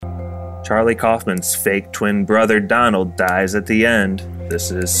Charlie Kaufman's fake twin brother Donald dies at the end. This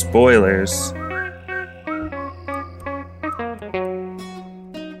is spoilers.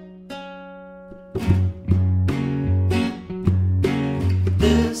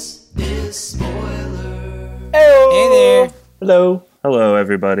 This is spoiler. Hey there. Hello. Hello,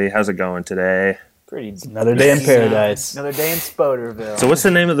 everybody. How's it going today? Pretty. Another day in paradise. Another day in Spoderville. So, what's the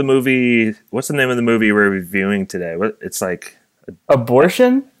name of the movie? What's the name of the movie we're reviewing today? It's like,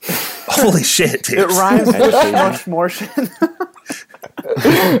 Abortion? holy shit, dude! It rhymes with much more shit.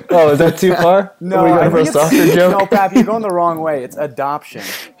 Oh, is that too far? No, Are we I going for a think softer joke? No, Pap, you're going the wrong way. It's adoption.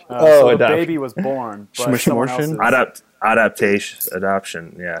 Oh, so the adoption. baby was born, but someone Smishmortion? else's.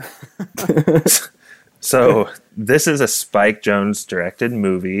 Adoption, yeah. So this is a Spike Jonze directed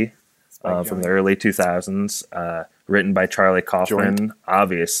movie from the early 2000s, written by Charlie Kaufman,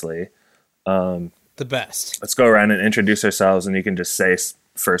 obviously. The best. Let's go around and introduce ourselves, and you can just say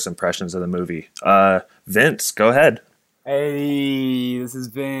first impressions of the movie. Vince, go ahead. Hey, this is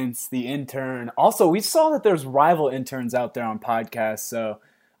Vince, the intern. Also, we saw that there's rival interns out there on podcasts, so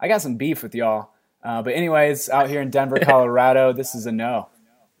I got some beef with y'all. But anyways, out here in Denver, Colorado, this is a no.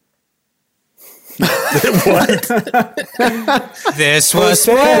 What? This was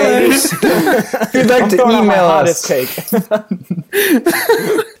spoilers. If you'd like to email us. Take.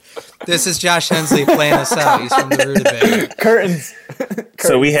 This is Josh Hensley playing us out. He's from the Rutabaga. Curtains.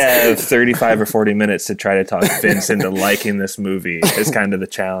 So we have 35 or 40 minutes to try to talk Vince into liking this movie. Is kind of the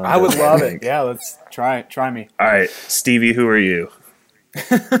challenge. I would love think. it. Yeah, let's try it. Try me. All right, Stevie, who are you?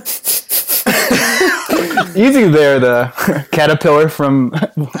 Easy there, the caterpillar from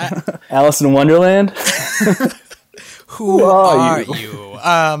Alice in Wonderland. Who are you?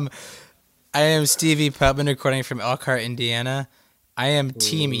 I am Stevie Putman, recording from Elkhart, Indiana. I am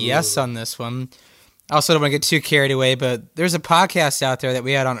Team Yes on this one. I also don't want to get too carried away, but there's a podcast out there that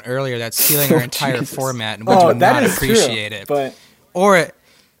we had on earlier that's stealing our entire format, and we do not appreciate it. But Or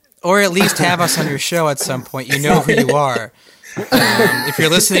at least have us on your show at some point. You know who you are. If you're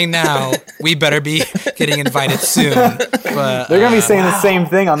listening now, we better be getting invited soon. But they're gonna be saying the same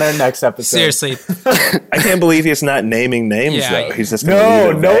thing on their next episode. seriously, I can't believe he's not naming names Yeah. though. He's just gonna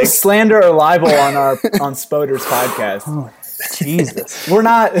leave it No vague. slander or libel on Spoder's podcast. Jesus. We're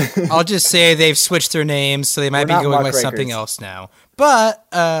not. I'll just say they've switched their names, so they might be not going with muckrakers. something else now. But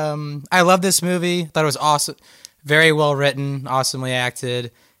I love this movie. Thought it was awesome, very well written, awesomely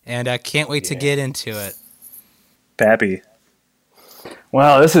acted, and I can't wait to get into it. Pappy.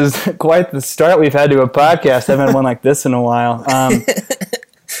 Wow, this is quite the start we've had to a podcast. I haven't had one like this in a while.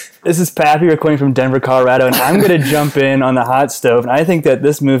 This is Pappy recording from Denver, Colorado, and I'm going to jump in on the hot stove. And I think that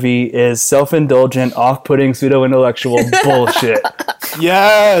this movie is self-indulgent, off-putting, pseudo-intellectual bullshit.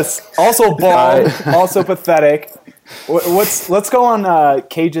 Yes. Also bald. Also pathetic. Let's go on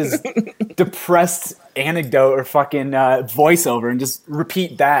Cage's depressed anecdote or fucking voiceover and just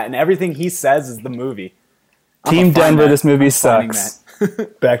repeat that, and everything he says is the movie. Team Denver, this movie finding sucks.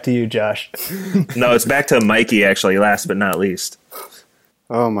 Back to you, Josh. No, it's back to Mikey actually, last but not least.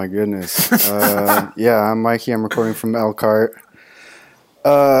 Oh my goodness. Yeah, I'm Mikey. I'm recording from Elkhart.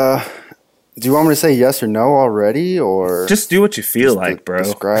 Do you want me to say yes or no already, or Just do what you feel like, bro.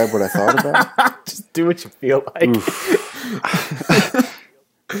 describe what I thought about? Just do what you feel like.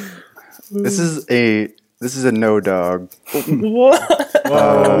 This is a no dog.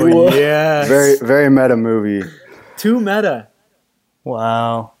 Oh yeah. Very very meta movie. Too meta.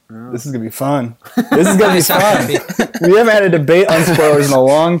 Wow. This is going to be fun. This is going to be fun. Happy. We haven't had a debate on spoilers in a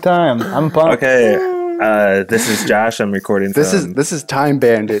long time. I'm pumped. Okay, this is Josh. I'm recording This from... is Time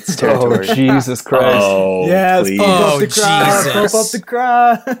Bandits Oh, territory. Jesus Christ. Oh, Yes. please. Pump Oh, up the crowd. Jesus. Pump up the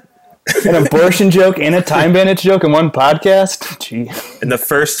crowd. An abortion joke and a Time Bandits joke in one podcast? Gee. In the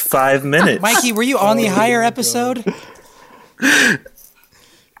first 5 minutes. Mikey, were you on the higher episode?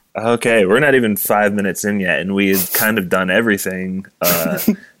 Okay, we're not even 5 minutes in yet, and we've kind of done everything.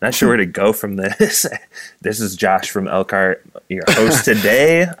 Not sure where to go from this. This is Josh from Elkhart, your host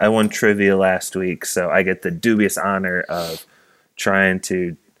today. I won trivia last week, so I get the dubious honor of trying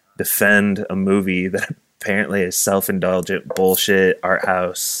to defend a movie that apparently is self-indulgent bullshit, art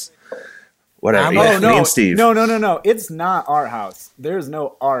house, whatever. Yeah, me and Steve. No. It's not art house. There's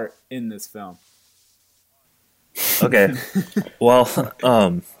no art in this film. Okay. Well,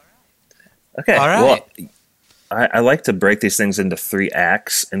 okay. All right. Well, I like to break these things into 3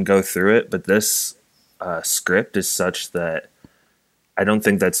 acts and go through it, but this script is such that I don't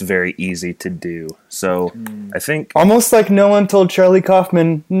think that's very easy to do. So I think... Almost like no one told Charlie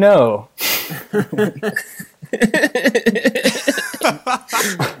Kaufman no.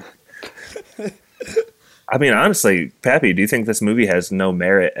 I mean, honestly, Pappy, do you think this movie has no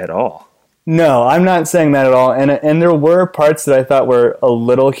merit at all? No, I'm not saying that at all. And there were parts that I thought were a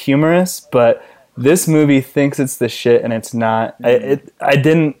little humorous, but this movie thinks it's the shit, and it's not. I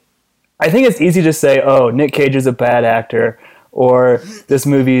think it's easy to say, oh, Nick Cage is a bad actor, or this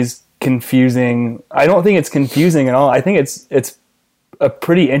movie's confusing. I don't think it's confusing at all. I think it's a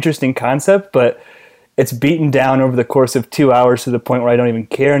pretty interesting concept, but it's beaten down over the course of 2 hours to the point where I don't even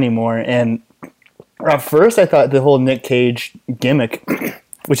care anymore. And at first, I thought the whole Nick Cage gimmick,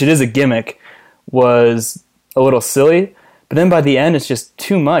 which it is a gimmick, was a little silly. But then by the end, it's just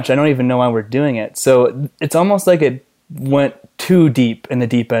too much. I don't even know why we're doing it. So it's almost like it went too deep in the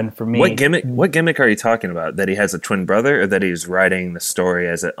deep end for me. What gimmick are you talking about? That he has a twin brother, or that he's writing the story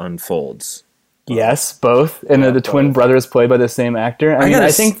as it unfolds? Yes, both. And the twin brother is played by the same actor.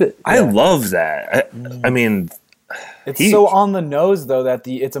 I think that... I love that. I mean... It's so on the nose, though, that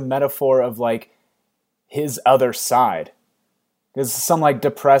it's a metaphor of, like, his other side. There's some, like,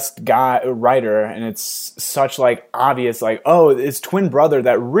 depressed writer, and it's such, like, obvious, like, oh, his twin brother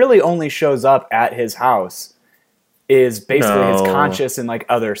that really only shows up at his house is basically his conscious and, like,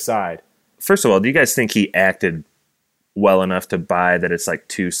 other side. First of all, do you guys think he acted well enough to buy that it's, like,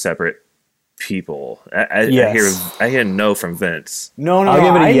 two separate people? Yes. I hear no from Vince. No,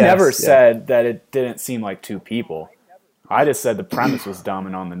 I never said that it didn't seem like two people. I just said the premise was dumb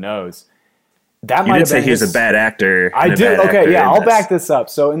and on the nose. That You did say he was a bad actor. I did. Okay, yeah, I'll back this up.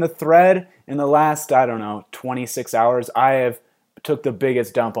 So in the thread, in the last, 26 hours, I have took the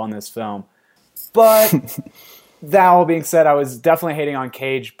biggest dump on this film. But that all being said, I was definitely hating on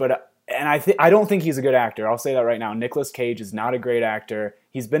Cage, and I don't think he's a good actor. I'll say that right now. Nicolas Cage is not a great actor.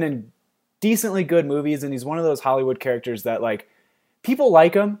 He's been in decently good movies, and he's one of those Hollywood characters that, like, people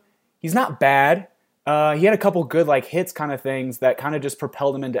like him. He's not bad. He had a couple good, like, hits kind of things that kind of just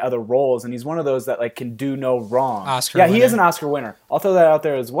propelled him into other roles, and he's one of those that, like, can do no wrong. Oscar winner. He is an Oscar winner. I'll throw that out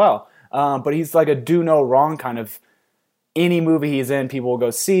there as well. But he's like a do no wrong kind of, any movie he's in, people will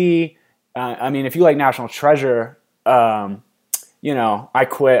go see. I mean, if you like National Treasure, I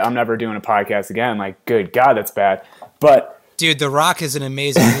quit. I'm never doing a podcast again. Like, good God, that's bad. But Dude, The Rock is an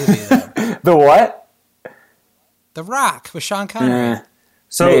amazing movie, though. The what? The Rock with Sean Connery.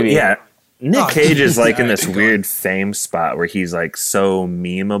 So, Maybe. yeah, Nick Cage is, like, in this Keep weird fame spot where he's, like, so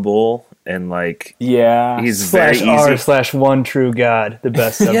memeable and, like, Yeah. he's very easy. /1 True God, the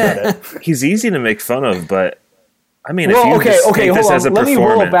best subreddit. He's easy to make fun of, but I mean, Well, if you just take this as a Let me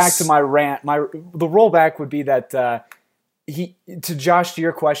performance, roll back to my rant. The rollback would be that to Josh, to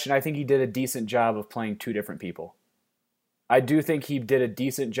your question, I think he did a decent job of playing two different people. I do think he did a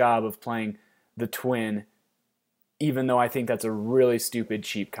decent job of playing the twin, even though I think that's a really stupid,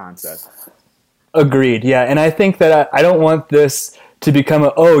 cheap concept. Agreed, yeah. And I think that I don't want this to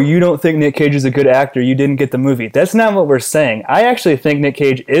become you don't think Nick Cage is a good actor, you didn't get the movie. That's not what we're saying. I actually think Nick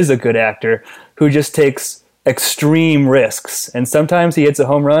Cage is a good actor who just takes extreme risks. And sometimes he hits a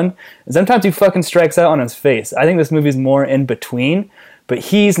home run, and sometimes he fucking strikes out on his face. I think this movie's more in between, but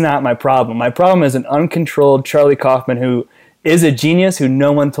he's not my problem. My problem is an uncontrolled Charlie Kaufman who is a genius who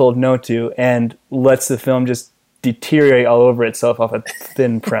no one told no to and lets the film just deteriorate all over itself off a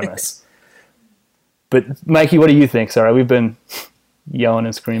thin premise. But Mikey, what do you think? Sorry, we've been yelling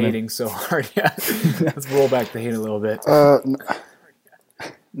and screaming. Hating so hard, yeah. Let's roll back the hate a little bit.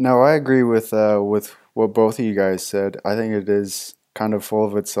 No, I agree with what both of you guys said. I think it is kind of full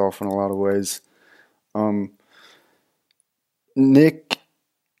of itself in a lot of ways. Nick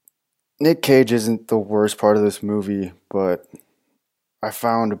Cage isn't the worst part of this movie, but I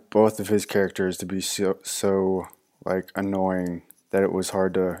found both of his characters to be so like annoying that it was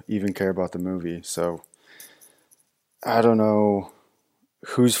hard to even care about the movie. So I don't know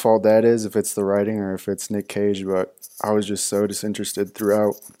whose fault that is, if it's the writing or if it's Nick Cage, but I was just so disinterested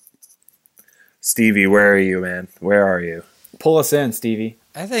throughout. Stevie, where are you, man? Where are you? Pull us in, Stevie.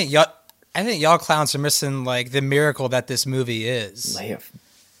 I think y'all clowns are missing, like, the miracle that this movie is.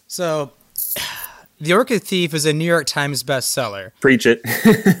 So, The Orchid Thief is a New York Times bestseller, Preach it.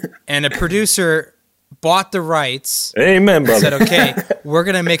 and a producer bought the rights. Amen, brother. Said, "Okay, we're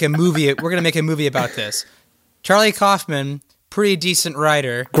gonna make a movie. We're gonna make a movie about this." Charlie Kaufman, pretty decent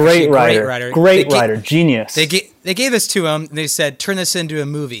writer, Great actually, writer, genius. They gave this to him, and they said, "Turn this into a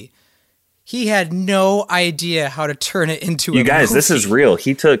movie." He had no idea how to turn it into a movie. You guys, this is real.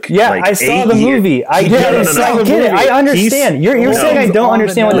 He took I saw the movie. I get it. I get it. I understand. You're saying I don't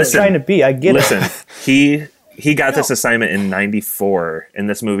understand what it's trying to be. I get it. Listen, he got this assignment in '94, and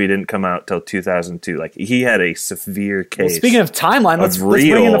this movie didn't come out till 2002. Like, he had a severe case. Well, speaking of timeline, let's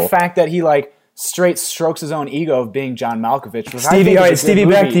bring in the fact that he, like, straight strokes his own ego of being John Malkovich. Which I Stevie, think all is right, a good Stevie,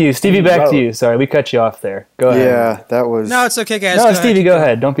 back movie, to you. and Stevie, he back wrote. to you. Sorry, we cut you off there. Go ahead. Yeah, that was. No, it's okay, guys. No, Go Stevie, ahead. go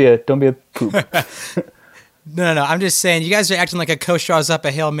ahead. Don't be a poop. No. I'm just saying, you guys are acting like a coach draws up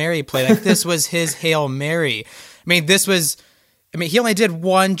a Hail Mary play. Like, this was his Hail Mary. He only did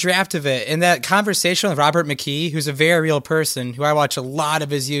one draft of it. And that conversation with Robert McKee, who's a very real person, who I watch a lot of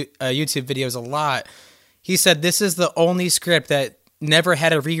his YouTube videos a lot, he said this is the only script that never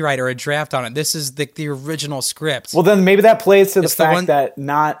had a rewrite or a draft on it. This is the original script. Well, then maybe that plays to the It's the fact one-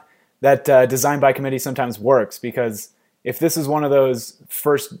 that design by committee sometimes works, because if this is one of those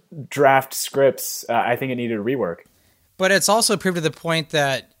first draft scripts, I think it needed a rework. But it's also proved to the point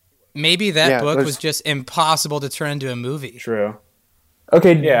that maybe that Yeah, book there's- was just impossible to turn into a movie. True.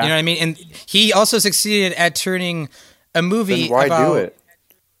 Okay, Yeah. You know what I mean? And he also succeeded at turning a movie Then why about... do it?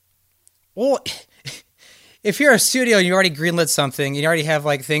 Well, if you're a studio and you already greenlit something, you already have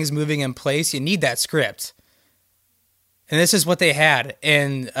like things moving in place, you need that script. And this is what they had.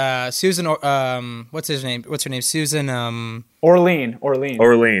 And Susan, what's her name? Susan. Orlean.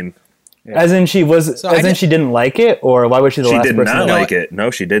 Orlean. as in she didn't like it, or why was she the She last did person? not to like it. No,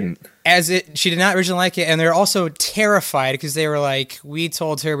 she didn't. She did not originally like it, and they're also terrified because they were like, we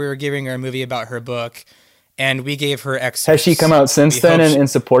told her we were giving her a movie about her book, and we gave her X. Has she come out since then in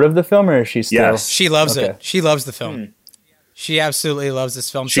support of the film, or is she still? Yes. She loves Okay. it. She loves the film. She absolutely loves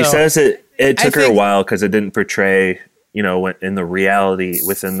this film. She So, says it took her a think- while because it didn't portray, when in the reality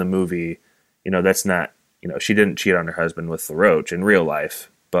within the movie, that's not, she didn't cheat on her husband with the roach in real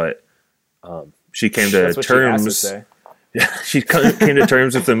life, but she came to That's what she has to terms. say. She came to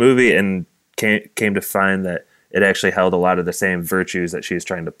terms with the movie and came to find that it actually held a lot of the same virtues that she's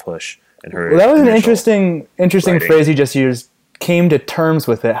trying to push in her. Well, that was an initial interesting writing. phrase you just used. Came to terms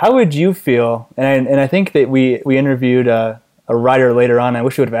with it. How would you feel? And I think that we interviewed a writer later on. I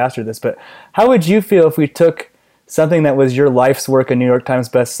wish we would have asked her this, but how would you feel if we took something that was your life's work, a New York Times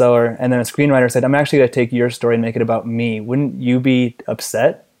bestseller, and then a screenwriter said, "I'm actually going to take your story and make it about me"? Wouldn't you be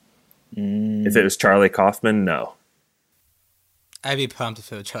upset? If it was Charlie Kaufman, no. I'd be pumped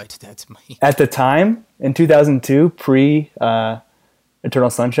if it would try to do that to me. At the time, in 2002, pre Eternal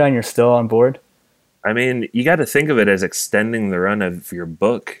Sunshine, you're still on board? I mean, you got to think of it as extending the run of your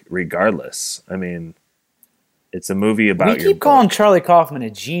book, regardless. I mean, it's a movie about We your keep book. calling Charlie Kaufman a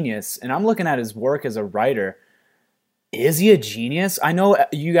genius, and I'm looking at his work as a writer. Is he a genius? I know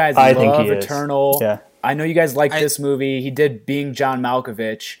you guys I think love he is. Eternal. Yeah. I know you guys like this movie. He did Being John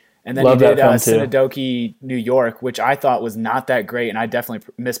Malkovich, and then Love he that did film, too. Cinedoki New York, which I thought was not that great, and I definitely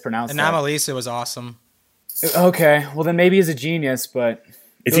mispronounced that. Anomalisa was awesome. Okay, well then maybe he's a genius, but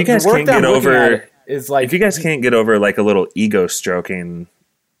If you guys can't get over, is like if you guys can't get over like a little ego stroking,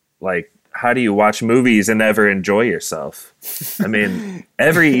 like how do you watch movies and never enjoy yourself? I mean,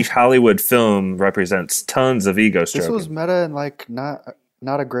 every Hollywood film represents tons of ego This stroking. was meta and like not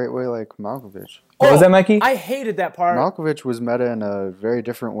a great way like Malkovich. What was that, Mikey? I hated that part. Malkovich was meta in a very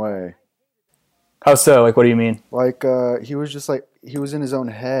different way. How so? Like, what do you mean? Like he was just like he was in his own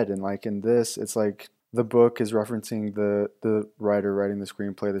head, and like in this, it's like the book is referencing the writer writing the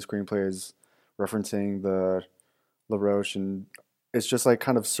screenplay. The screenplay is referencing the LaRoche, and it's just like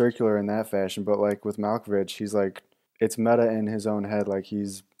kind of circular in that fashion. But like with Malkovich, he's like it's meta in his own head. Like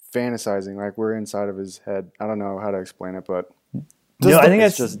he's fantasizing. Like we're inside of his head. I don't know how to explain it, but No, I think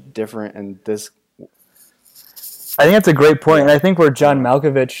it's that's just different. And this I think that's a great point, and I think where John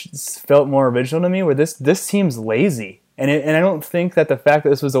Malkovich felt more original to me, where this seems lazy, and I don't think that the fact that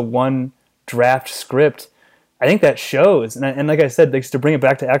this was a one draft script, I think that shows. And like I said, like, to bring it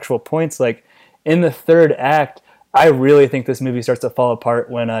back to actual points, like in the third act, I really think this movie starts to fall apart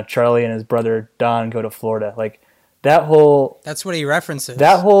when Charlie and his brother Don go to Florida. Like that whole That's what he references.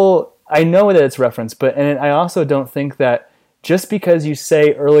 I know that it's referenced, but I also don't think that just because you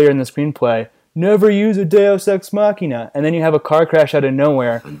say earlier in the screenplay, never use a Deus Ex Machina, and then you have a car crash out of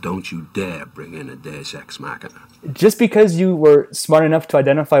nowhere, And don't you dare bring in a Deus Ex Machina. just because you were smart enough to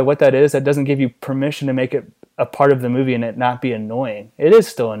identify what that is, that doesn't give you permission to make it a part of the movie and it not be annoying. It is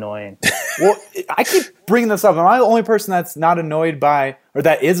still annoying. Well, I keep bringing this up. Am I the only person that's not annoyed by, or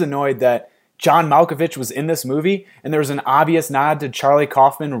that is annoyed that John Malkovich was in this movie and there was an obvious nod to Charlie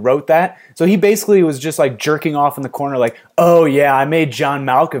Kaufman wrote that? So he basically was just like jerking off in the corner like, oh yeah, I made John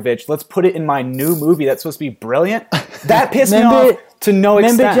Malkovich. Let's put it in my new movie that's supposed to be brilliant. That pissed me off to no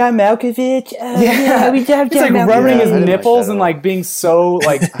extent. Malkovich? Yeah, John it's like rubbing Yeah, I his didn't like nipples that and at all. like being so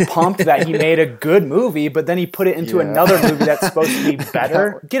like pumped that he made a good movie, but then he put it into Yeah. another movie that's supposed to be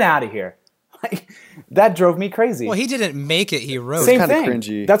better. Get out of here! Like that drove me crazy. well, he didn't make it. He wrote Same it. kinda thing.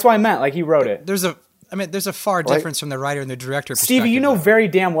 cringy. That's why I meant like he wrote it. There's a I mean, there's a far difference from the writer and the director perspective. Stevie, you know though. very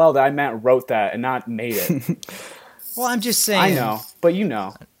damn well that I meant wrote that and not made it. Well, I'm just saying. I know, but you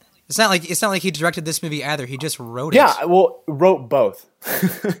know. It's not like he directed this movie either. He just wrote it. Yeah, well, wrote both.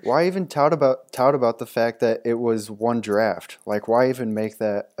 Why even tout about the fact that it was one draft? Like, why even make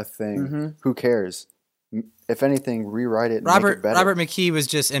that a thing? Mm-hmm. Who cares? If anything, rewrite it and make Robert it better. Robert McKee was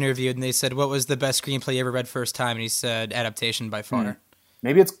just interviewed, and they said, "What was the best screenplay you ever read first time?" And he said, "Adaptation by far."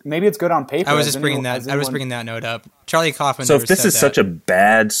 Maybe it's good on paper. I was Has just bringing anyone- that. I was bringing that note up. Charlie Kaufman. So never if this said is that. such a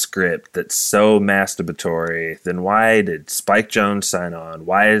bad script that's so masturbatory, then why did Spike Jonze sign on?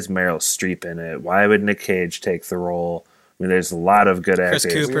 Why is Meryl Streep in it? Why would Nick Cage take the role? I mean, there's a lot of good Chris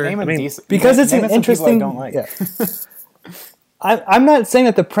actors. Cooper. Name a I mean, decent- because it's name an some people I interesting. don't like. Yeah. I'm not saying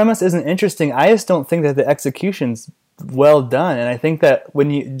that the premise isn't interesting. I just don't think that the execution's well done. And I think that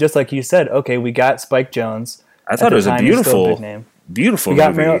when you, just like you said, okay, we got Spike Jonze. I thought it was a beautiful, name. beautiful We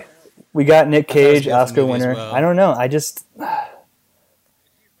got movie. we got Nick thought it was a Cage, beautiful Oscar movie as winner. well. I don't know. I just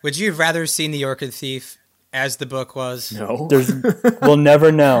Would you have rather seen The Orchid Thief as the book was? No. we'll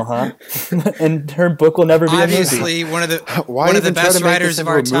never know, huh? And her book will never be a movie. Obviously, one of the Why one of the even try best to make writers this of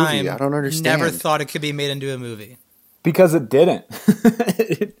into our a movie? time. I don't understand. Never thought it could be made into a movie. Because it didn't.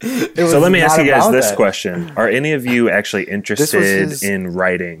 So let me ask you guys this that. question. Are any of you actually interested his- in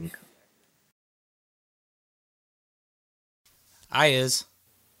writing?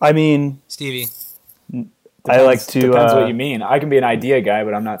 I mean, Stevie. I like to Depends what you mean. I can be an idea guy,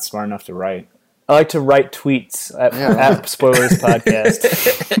 but I'm not smart enough to write. I like to write tweets at Spoilers Podcast.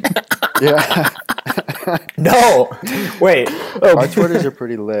 Yeah, No, wait. our Twitters are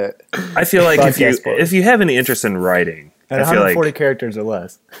pretty lit. I feel like Podcast spoilers. if you have any interest in writing, At I feel 140 like characters or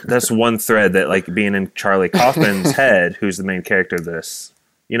less. that's one thread that, like, being in Charlie Kaufman's head, who's the main character of this,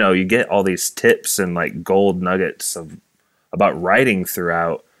 you know, you get all these tips and like gold nuggets about writing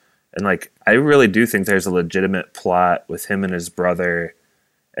throughout. And like, I really do think there's a legitimate plot with him and his brother,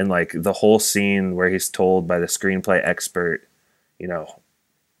 and like the whole scene where he's told by the screenplay expert, you know,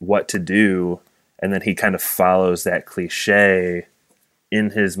 what to do. And then he kind of follows that cliche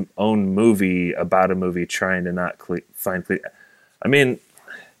in his own movie about a movie trying to not find. I mean,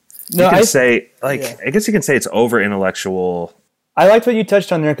 No, you can I say, like, yeah. I guess you can say it's over intellectual. I liked what you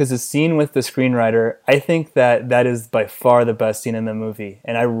touched on there because the scene with the screenwriter, I think that is by far the best scene in the movie,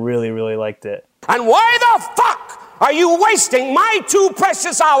 and I really, really liked it. And why the fuck are you wasting my 2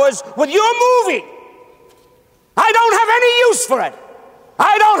 precious hours with your movie? I don't have any use for it.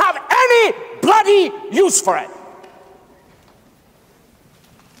 I don't have any bloody use for it.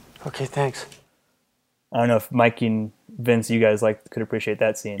 Okay, thanks. I don't know if Mike and Vince, you guys could appreciate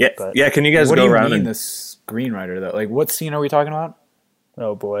that scene. Yeah, but, yeah. Can you guys What do go you around mean and the screenwriter though? Like, what scene are we talking about?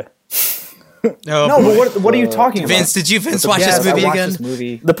 Oh boy, No, No, but what are you talking about? Vince, did you watch Yes, this movie I watched again? This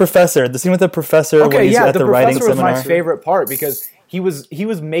movie. the professor, the scene with the professor when Okay, he's yeah, at the the writing professor was seminar. my favorite part because he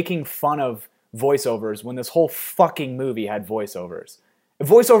was making fun of voiceovers when this whole fucking movie had voiceovers.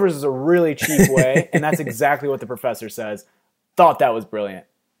 Voiceovers is a really cheap way, and that's exactly what the professor says. Thought that was brilliant.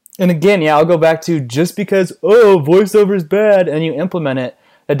 And again, yeah, I'll go back to just because voiceover is bad and you implement it,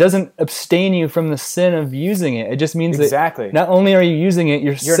 that doesn't abstain you from the sin of using it. It just means Exactly. that not only are you using it,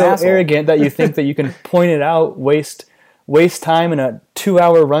 you're an so asshole. arrogant that you think that you can point it out, waste time in a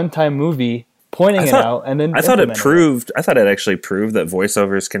 2-hour runtime movie pointing it out, and then I thought implement I thought it actually proved that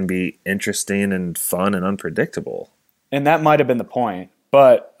voiceovers can be interesting and fun and unpredictable. And that might have been the point,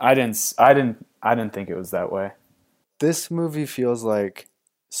 but I didn't think it was that way. This movie feels like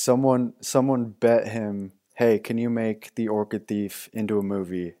someone bet him, hey, can you make The Orchid Thief into a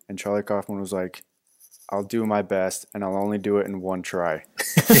movie? And Charlie Kaufman was like, I'll do my best, and I'll only do it in one try.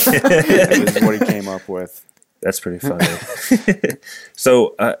 This is what he came up with. That's pretty funny.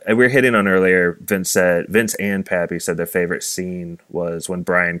 So we were hitting on earlier. Vince and Pappy said their favorite scene was when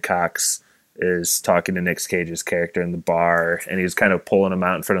Brian Cox is talking to Nick Cage's character in the bar, and he's kind of pulling him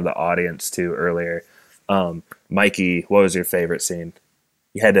out in front of the audience too earlier. Mikey, what was your favorite scene?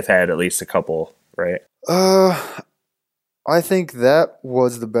 You had to have had at least a couple, right? I think that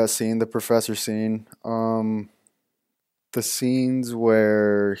was the best scene, the professor scene. The scenes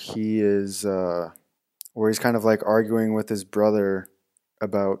where he's kind of like arguing with his brother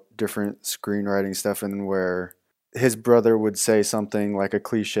about different screenwriting stuff, and where his brother would say something like a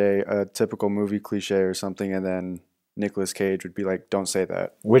cliche, a typical movie cliche or something, and then Nicolas Cage would be like, "Don't say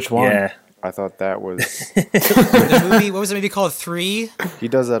that." Which one? Yeah. I thought that was The movie, what was the movie called? 3? he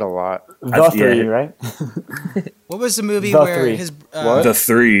does that a lot. The Three, yeah. right? What was the movie The where Three. his What? The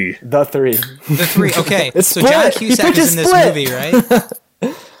Three. The Three. The 3? Okay, It's so John Split. He Cusack picked is in this Split. movie,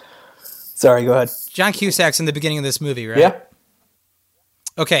 right? Sorry, go ahead. John Cusack's in the beginning of this movie, right? Yeah.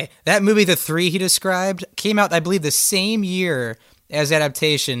 Okay, that movie, The Three he described, came out, I believe, the same year as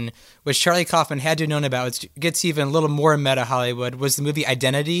adaptation, which Charlie Kaufman had to have known about. It gets even a little more meta Hollywood, was the movie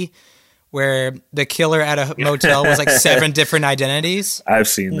Identity, where the killer at a motel was like 7 different identities. I've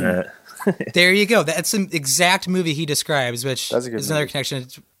seen that. There you go. That's the exact movie he describes, which That's a good is another movie. connection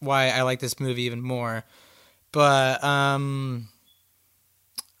to why I like this movie even more. But I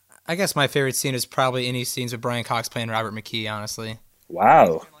guess my favorite scene is probably any scenes with Brian Cox playing Robert McKee, honestly.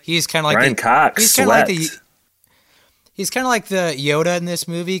 Wow. He's kind of like Brian Cox he's kind of like slept. he's kind of like the Yoda in this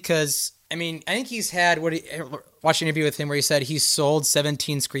movie because I think he's had watched an interview with him where he said he's sold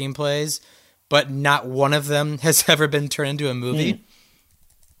 17 screenplays, but not one of them has ever been turned into a movie.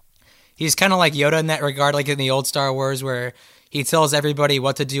 He's kind of like Yoda in that regard, like in the old Star Wars, where he tells everybody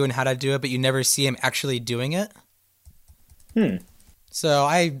what to do and how to do it, but you never see him actually doing it. So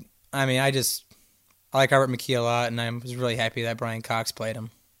I like Robert McKee a lot, and I was really happy that Brian Cox played him.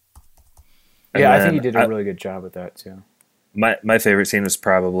 And Yeah, I think then he did a really good job with that too. My favorite scene was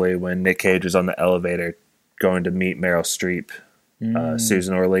probably when Nick Cage was on the elevator going to meet Meryl Streep,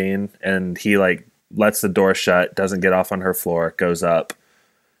 Susan Orlean, and he like lets the door shut, doesn't get off on her floor, goes up,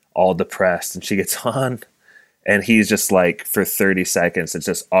 all depressed, and she gets on, and he's just like for 30 seconds, it's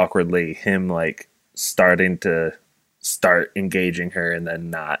just awkwardly him like starting to start engaging her and then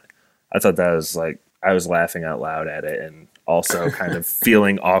not. I thought that was like I was laughing out loud at it and also kind of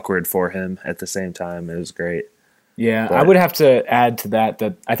feeling awkward for him at the same time. It was great. Yeah, But- I would have to add to that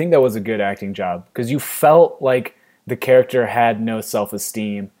I think that was a good acting job because you felt like the character had no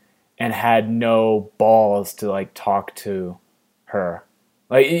self-esteem and had no balls to like talk to her.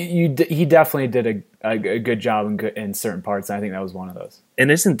 Like he definitely did a good job in certain parts, and I think that was one of those. And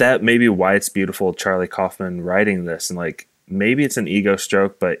isn't that maybe why it's beautiful, Charlie Kaufman writing this? And like maybe it's an ego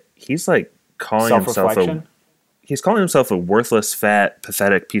stroke, but he's like calling himself a worthless, fat,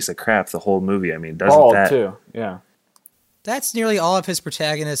 pathetic piece of crap the whole movie. I mean, doesn't Bald that too, yeah. That's nearly all of his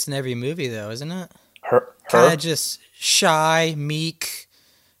protagonists in every movie, though, isn't it? Her? Kind of just shy, meek,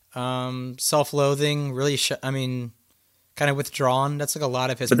 self-loathing, really kind of withdrawn. That's like a lot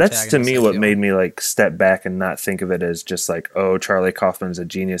of his But that's to protagonists, me I what feel. made me like step back and not think of it as just like, oh, Charlie Kaufman's a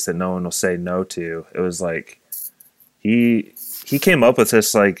genius that no one will say no to. It was like he came up with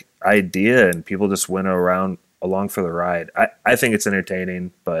this like idea and people just went along for the ride. I think it's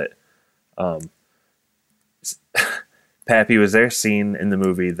entertaining, but Pappy, was there a scene in the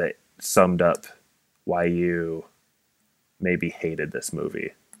movie that summed up why you maybe hated this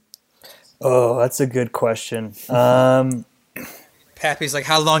movie? Oh, that's a good question. Pappy's like,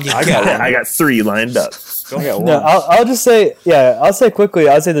 how long you I got 3 lined up. No, I'll just say, I'll say quickly.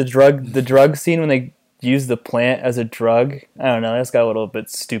 I'll say the drug scene when they use the plant as a drug. I don't know. That's got a little bit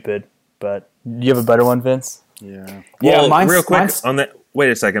stupid. But do you have a better one, Vince? Yeah. Yeah, Well, real quick mine's- on that. Wait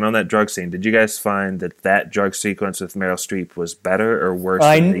a second on that drug scene. Did you guys find that drug sequence with Meryl Streep was better or worse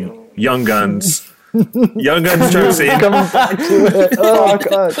than the Young Guns? Young Guns drug scene. Coming back to it. Oh,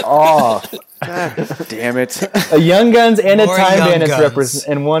 God. Oh, damn it. A Young Guns and a More Time Young Bandits Guns.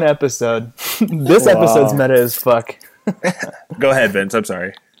 in one episode. This episode's meta as fuck. Go ahead, Vince. I'm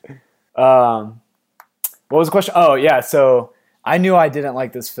sorry. What was the question? Oh, yeah. So I knew I didn't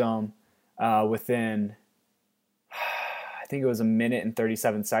like this film within, I think it was a minute and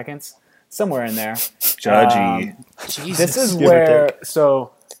 37 seconds, somewhere in there. Judgy. Jesus. This is Give or where,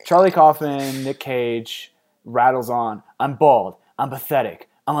 so Charlie Kaufman, Nick Cage rattles on, I'm bald, I'm pathetic,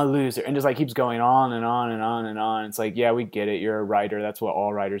 I'm a loser, and just like keeps going on and on and on and on. It's like, yeah, we get it. You're a writer. That's what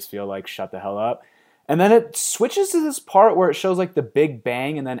all writers feel like. Shut the hell up. And then it switches to this part where it shows like the Big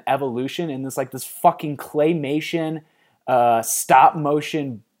Bang and then evolution and this fucking claymation, stop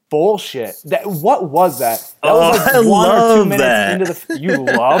motion bullshit. What was that? That was like I 1 or 2 love minutes that. into the. You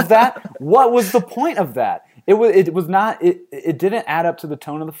love that? What was the point of that? It was not. It didn't add up to the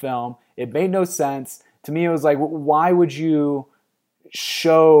tone of the film. It made no sense to me. It was like, why would you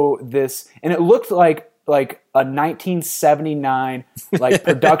show this? And it looked like a 1979 like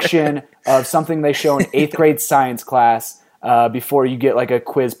production of something they show in 8th grade science class before you get like a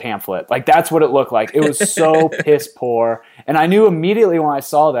quiz pamphlet. Like that's what it looked like. It was so piss poor. And I knew immediately when I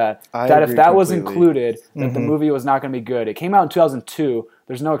saw that I if agree that was completely. included, that the movie was not going to be good. It came out in 2002.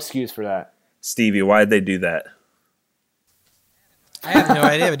 There's no excuse for that. Stevie, why'd they do that? I have no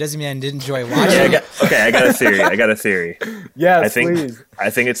idea. But it doesn't mean I didn't enjoy watching Yeah, it. I got a theory. Yes, I think please.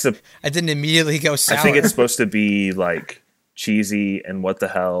 I think it's I didn't immediately go sour. I think it's supposed to be like cheesy and what the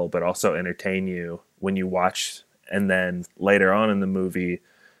hell, but also entertain you when you watch. And then later on in the movie,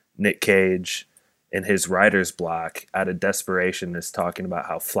 Nick Cage in his writer's block, out of desperation, is talking about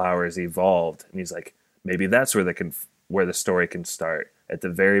how flowers evolved, and he's like, maybe that's where the story can start. at the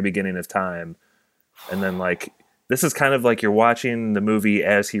very beginning of time, and then like this is kind of like you're watching the movie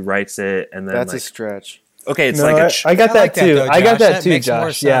as he writes it, and then That's like a stretch. okay, it's No, like I got I that like that too. though, I got Josh. that That too, makes more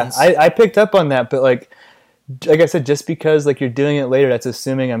Josh. Yeah, sense. I picked up on that, but like I said, just because like you're doing it later, that's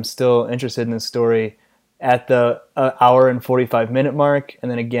assuming I'm still interested in the story at the hour and 45-minute mark, and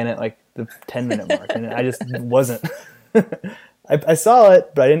then again at like the 10-minute mark, and I just wasn't. I saw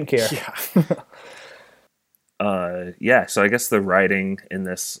it, but I didn't care. yeah, so I guess the writing in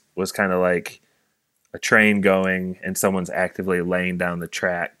this was kind of like a train going and someone's actively laying down the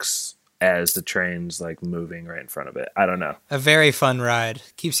tracks as the train's like moving right in front of it. I don't know. A very fun ride.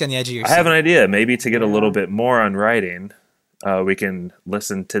 Keeps you on the edge of your I seat. have an idea. Maybe to get a little bit more on writing, we can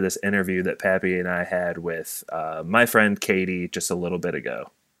listen to this interview that Pappy and I had with my friend Katie just a little bit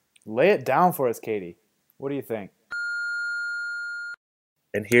ago. Lay it down for us, Katie. What do you think?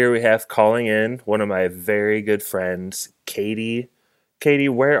 And here we have calling in one of my very good friends, Katie. Katie,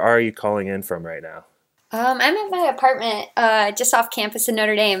 where are you calling in from right now? I'm at my apartment just off campus in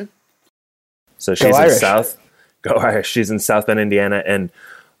Notre Dame. So she's in Irish. Go Irish. She's in South Bend, Indiana. And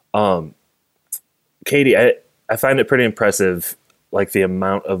Katie, I find it pretty impressive, like the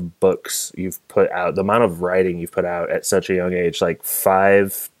amount of books you've put out, the amount of writing you've put out at such a young age, like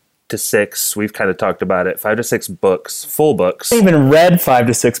 5 to 6. We've kind of talked about it. 5 to 6 books, full books. I even read 5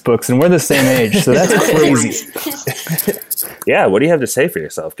 to 6 books, and we're the same age, so that's crazy. Yeah, what do you have to say for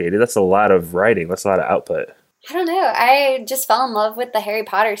yourself, Katie? That's a lot of writing. That's a lot of output. I don't know. I just fell in love with the Harry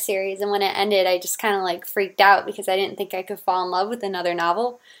Potter series, and when it ended, I just kind of like freaked out because I didn't think I could fall in love with another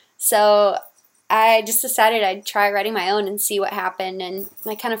novel. So I just decided I'd try writing my own and see what happened, and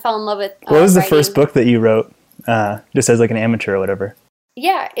I kind of fell in love with What was the writing. first book that you wrote, just as like an amateur or whatever?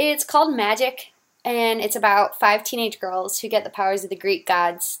 Yeah, it's called Magic, and it's about 5 teenage girls who get the powers of the Greek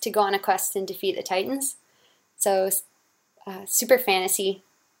gods to go on a quest and defeat the Titans. So super fantasy.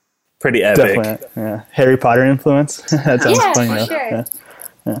 Pretty epic. Definitely, yeah. Harry Potter influence. That sounds Yeah, funny for though. sure.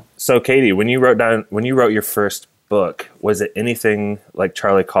 Yeah. So, Katie, when you wrote your first book, was it anything like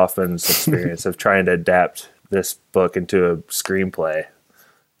Charlie Kaufman's experience of trying to adapt this book into a screenplay?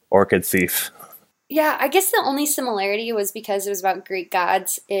 Orchid Thief. Yeah, I guess the only similarity was because it was about Greek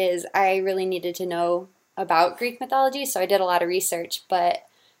gods, is I really needed to know about Greek mythology, so I did a lot of research, but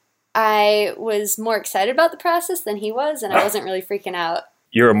I was more excited about the process than he was, and I wasn't really freaking out.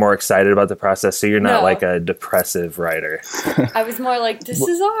 You were more excited about the process, so you're not No. like a depressive writer. I was more like, this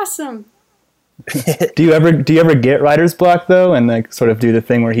is awesome. Do you ever get writer's block though, and like sort of do the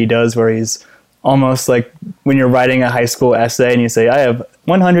thing where he does, where he's almost like when you're writing a high school essay and you say, I have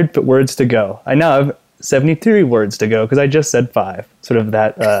 100 words to go. I now have 73 words to go because I just said 5. Sort of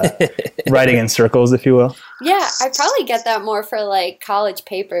that writing in circles, if you will. Yeah, I probably get that more for like college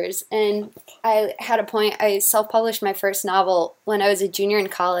papers. And I had a point, I self-published my first novel when I was a junior in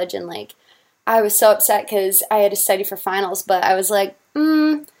college, and like I was so upset because I had to study for finals, but I was like,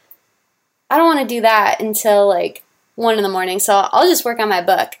 I don't want to do that until like 1 a.m, so I'll just work on my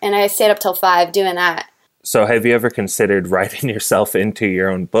book. And I stayed up till 5 doing that. So have you ever considered writing yourself into your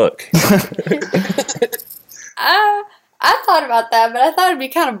own book? I thought about that, but I thought it'd be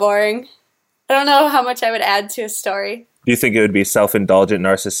kind of boring. I don't know how much I would add to a story. Do you think it would be self-indulgent,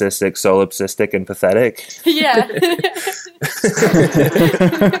 narcissistic, solipsistic, and pathetic? Yeah.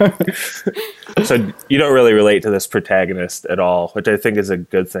 So you don't really relate to this protagonist at all, which I think is a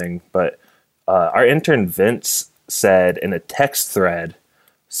good thing. But our intern Vince said in a text thread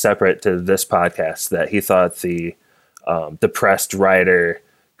separate to this podcast that he thought the depressed writer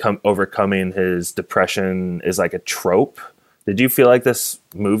overcoming his depression is like a trope. Did you feel like this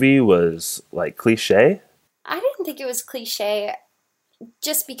movie was like cliche? I didn't think it was cliche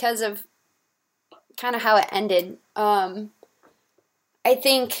just because of kind of how it ended. I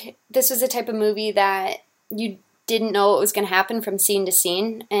think this was a type of movie that you didn't know what was going to happen from scene to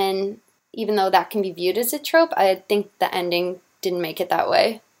scene. And even though that can be viewed as a trope, I think the ending didn't make it that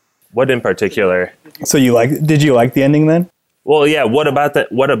way. What in particular? So did you like the ending then? Well, yeah. What about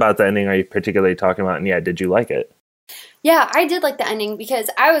the ending are you particularly talking about? And yeah, did you like it? Yeah, I did like the ending because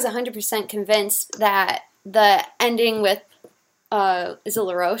I was 100% convinced that the ending with, is it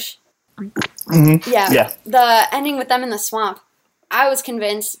LaRoche? Mm-hmm. Yeah. The ending with them in the swamp, I was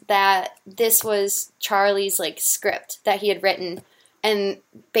convinced that this was Charlie's like script that he had written, and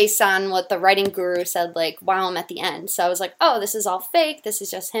based on what the writing guru said, like while I'm at the end. So I was like, oh, this is all fake. This is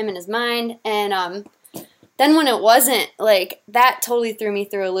just him in his mind. And then when it wasn't, like that totally threw me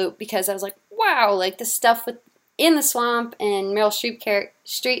through a loop because I was like, wow, like the stuff with in the swamp and Meryl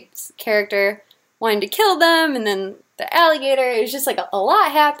Streep's character wanting to kill them, and then the alligator. It was just like a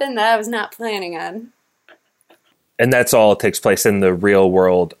lot happened that I was not planning on. And that's all takes place in the real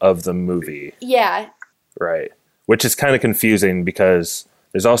world of the movie, Yeah. right? Which is kind of confusing because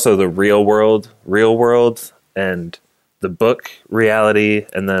there's also the real world, and the book reality,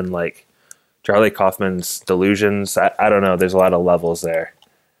 and then like Charlie Kaufman's delusions. I don't know. There's a lot of levels there.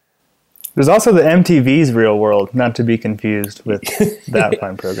 There's also the MTV's Real World, not to be confused with that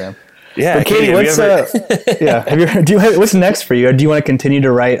fun program. Yeah, But Katie, have you ever- what's next for you? Do you want to continue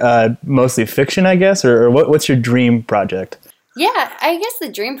to write mostly fiction, I guess, or what's your dream project? Yeah, I guess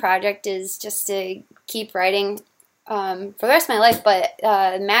the dream project is just to keep writing for the rest of my life, but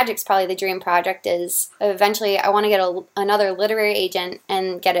Magic's probably the dream project is eventually I want to get another literary agent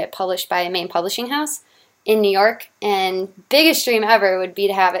and get it published by a main publishing house in New York, and biggest dream ever would be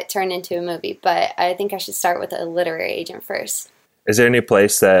to have it turned into a movie, but I think I should start with a literary agent first. Is there any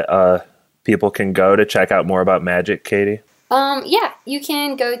place that people can go to check out more about Magic, Katie? Yeah, you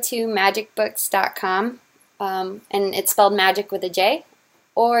can go to magicbooks.com, and it's spelled magic with a J,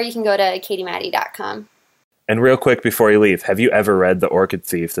 or you can go to katiematty.com. And real quick before you leave, have you ever read The Orchid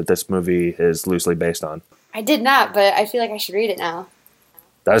Thief that this movie is loosely based on? I did not, but I feel like I should read it now.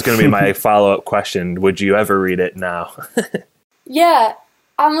 That was going to be my follow-up question. Would you ever read it now? Yeah,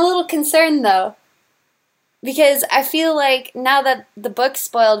 I'm a little concerned though, because I feel like now that the book's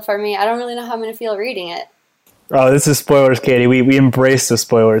spoiled for me, I don't really know how I'm going to feel reading it. Oh, this is spoilers, Katie. We embrace the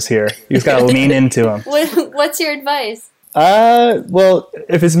spoilers here. You just got to lean into them. What's your advice? Well,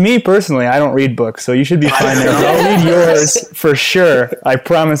 if it's me personally, I don't read books, so you should be fine there. But I'll read yours for sure. I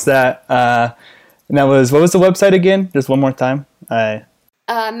promise that. And that was, what was the website again? Just one more time.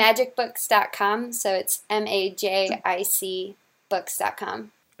 Magicbooks.com, so it's MAJIC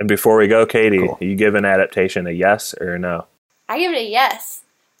books.com. And before we go, Katie, you give an adaptation a yes or a no? I give it a yes.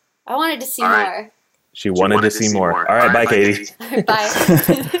 I wanted to see more. She wanted to see more. All right, bye, Katie. Bye.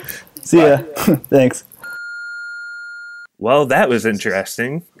 See ya. Thanks. Well, that was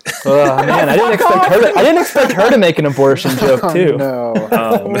interesting. Oh man, I didn't expect her to make an abortion joke too. No.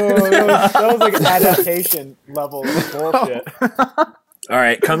 That was like an adaptation level of bullshit. All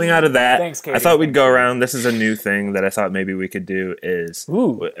right, coming out of that, Thanks, Katie. I thought we'd go around. This is a new thing that I thought maybe we could do is,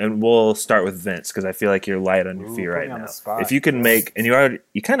 and we'll start with Vince because I feel like you're light on your feet right me on now. the spot. If you could make, and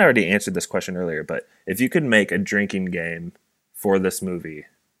you kind of already answered this question earlier, but if you could make a drinking game for this movie,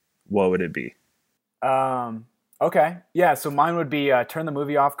 what would it be? Okay. Yeah, so mine would be turn the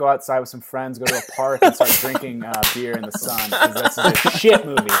movie off, go outside with some friends, go to a park, and start drinking beer in the sun. Because that's a shit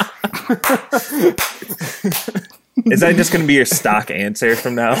movie. Is that just going to be your stock answer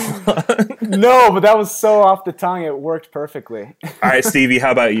from now on? No, but that was so off the tongue, it worked perfectly. All right, Stevie,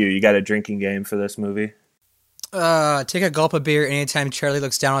 how about you? You got a drinking game for this movie? Take a gulp of beer anytime Charlie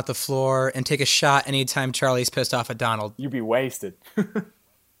looks down at the floor, and take a shot anytime Charlie's pissed off at Donald. You'd be wasted.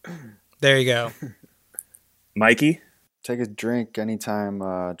 There you go. Mikey? Take a drink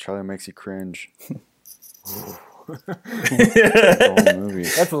anytime Charlie makes you cringe. The whole movie.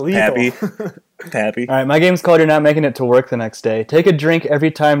 That's illegal. Pappy? All right, my game's called You're Not Making It to Work the Next Day. Take a drink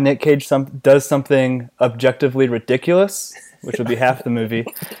every time Nick Cage does something objectively ridiculous, which would be half the movie,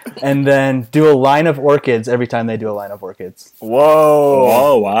 and then do a line of orchids every time they do a line of orchids. Whoa.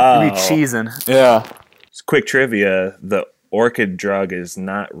 Oh, wow. You'd be cheesing. Yeah. Just quick trivia, the orchid drug is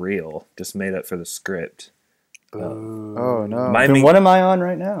not real, just made up for the script. Oh, no. Then what am I on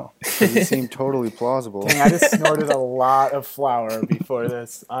right now? You seem totally plausible. Dang, I just snorted a lot of flour before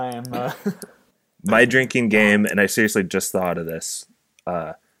this. I am... My drinking game, and I seriously just thought of this,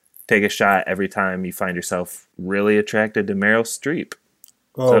 take a shot every time you find yourself really attracted to Meryl Streep.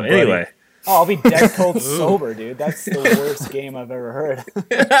 Oh, so anyway. Oh, I'll be dead cold sober, dude. That's the worst game I've ever heard.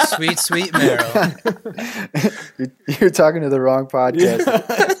 Sweet, sweet Meryl. You're talking to the wrong podcast.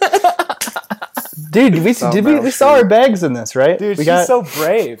 Dude, we saw our bags in this, right? Dude, she's so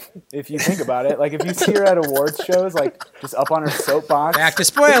brave, if you think about it. Like, if you see her at awards shows, like, just up on her soapbox. Back to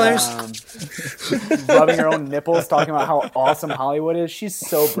spoilers. Rubbing her own nipples, talking about how awesome Hollywood is. She's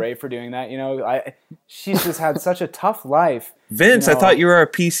so brave for doing that, you know. She's just had such a tough life. Vince, I thought you were a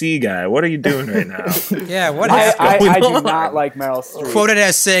PC guy. What are you doing right now? Yeah, what I happened? do not like Meryl Streep. Quoted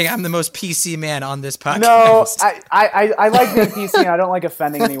as saying, I'm the most PC man on this podcast. No, I like being PC and I don't like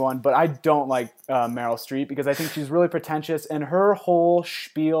offending anyone, but I don't like Meryl Streep because I think she's really pretentious, and her whole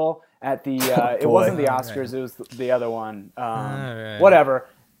spiel at the it wasn't the Oscars, it was the other one. Whatever.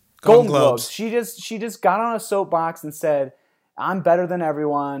 Golden Globes. She just got on a soapbox and said, I'm better than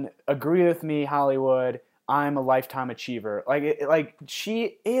everyone. Agree with me, Hollywood. I'm a lifetime achiever. Like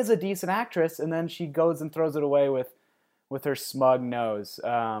she is a decent actress, and then she goes and throws it away with her smug nose.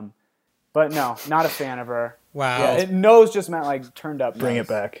 But no, not a fan of her. Wow. Yeah, nose just meant like turned up. Bring nose. it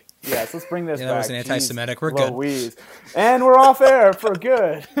back. Yes, let's bring this Yeah, back. that was an anti-Semitic. We're good. Louise. And we're off air for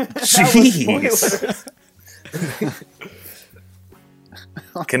good. Jeez.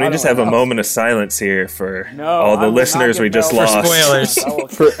 Can we just have a moment of silence here for all the listeners we just lost? Spoilers.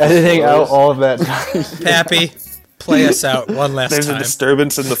 For editing out all of that time. Pappy, play us out one last There's time. a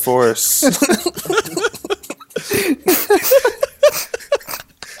disturbance in the force.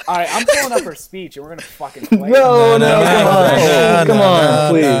 All right, I'm pulling up her speech, and we're gonna fucking play. No, come on,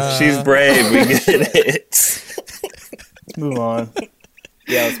 please. She's brave. We get it. Move on.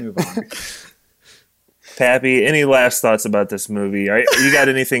 Yeah, let's move on. Pappy, any last thoughts about this movie? You got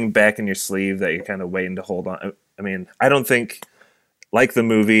anything back in your sleeve that you're kind of waiting to hold on? I mean, I don't think, like the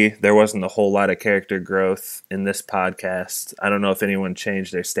movie, there wasn't a whole lot of character growth in this podcast. I don't know if anyone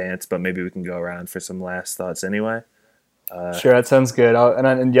changed their stance, but maybe we can go around for some last thoughts anyway. Sure, that sounds good.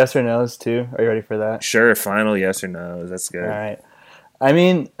 And yes or no's too. Are you ready for that? Sure, final yes or no. That's good. All right. I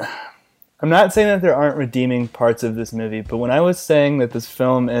mean, I'm not saying that there aren't redeeming parts of this movie, but when I was saying that this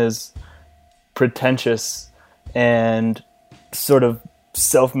film is pretentious and sort of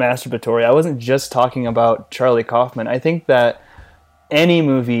self-masturbatory, I wasn't just talking about Charlie Kaufman. I think that any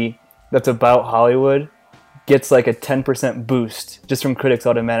movie that's about Hollywood gets like a 10% boost just from critics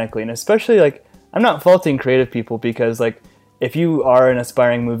automatically. And especially, like, I'm not faulting creative people, because like if you are an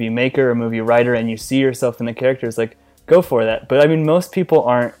aspiring movie maker or movie writer and you see yourself in the characters, like, go for that. But I mean, most people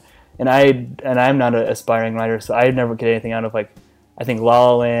aren't, and I'm not an aspiring writer, so I never get anything out of, like, I think La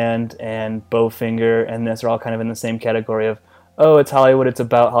La Land and Bowfinger and this are all kind of in the same category of, oh, it's Hollywood, it's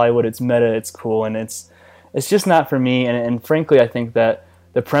about Hollywood, it's meta, it's cool, and it's just not for me. And frankly, I think that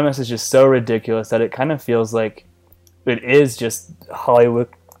the premise is just so ridiculous that it kind of feels like it is just Hollywood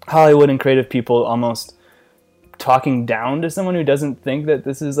and creative people almost talking down to someone who doesn't think that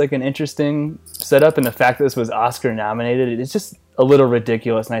this is like an interesting setup. And the fact that this was Oscar nominated, it's just a little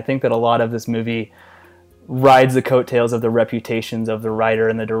ridiculous. And I think that a lot of this movie rides the coattails of the reputations of the writer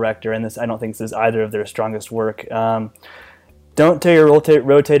and the director. And this, I don't think this is either of their strongest work. Don't tear your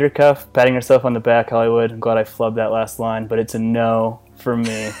rotator cuff, patting yourself on the back, Hollywood. I'm glad I flubbed that last line, but it's a no for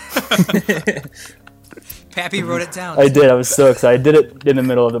me. Pappy wrote it down. I did. I was so excited. I did it in the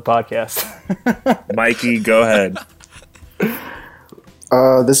middle of the podcast. Mikey, go ahead.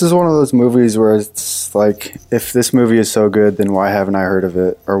 This is one of those movies where it's like, if this movie is so good, then why haven't I heard of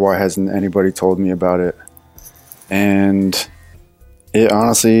it? Or why hasn't anybody told me about it? And it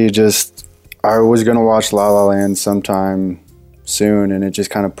honestly just, I was going to watch La La Land sometime soon, and it just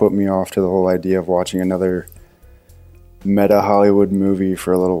kind of put me off to the whole idea of watching another meta Hollywood movie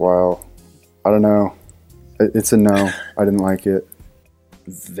for a little while. I don't know. It's a no. I didn't like it.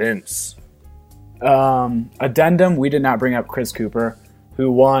 Vince. Addendum, we did not bring up Chris Cooper,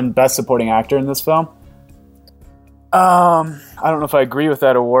 who won Best Supporting Actor in this film. I don't know if I agree with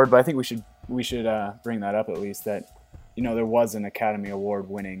that award, but I think we should bring that up at least, that, you know, there was an Academy Award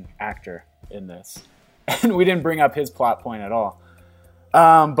winning actor in this. And we didn't bring up his plot point at all.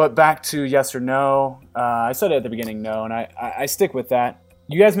 But back to yes or no. I said it at the beginning, no, and I stick with that.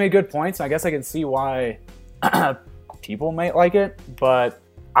 You guys made good points. I guess I can see why people might like it, but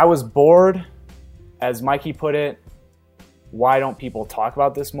I was bored. As Mikey put it, why don't people talk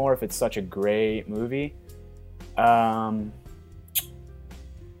about this more if it's such a great movie? Yeah,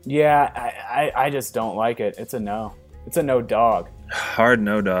 I just don't like it. It's a no. It's a no dog. Hard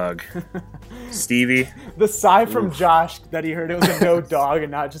no dog. Stevie? The sigh from Josh that he heard it was a no dog and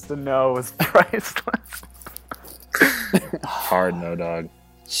not just a no was priceless. Hard no dog.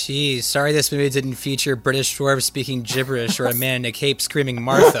 Jeez, sorry this movie didn't feature British dwarves speaking gibberish or a man in a cape screaming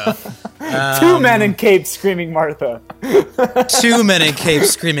Martha. Two men in capes screaming Martha. 2 men in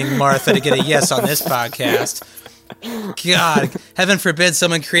capes screaming Martha to get a yes on this podcast. God, heaven forbid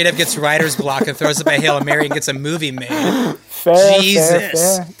someone creative gets writer's block and throws up a Hail Mary and gets a movie made.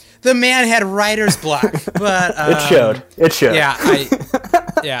 Jesus. Fair. The man had writer's block, but It showed.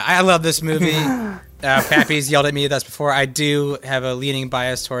 Yeah, I love this movie. Pappy's yelled at me that's before. I do have a leaning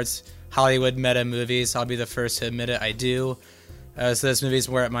bias towards Hollywood meta movies. I'll be the first to admit it. I do. So this movie's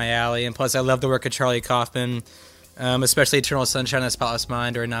more at my alley. And plus, I love the work of Charlie Kaufman, especially Eternal Sunshine of the Spotless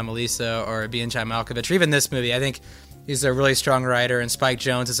Mind or Anomalisa or B. and John Malkovich, or even this movie. I think he's a really strong writer, and Spike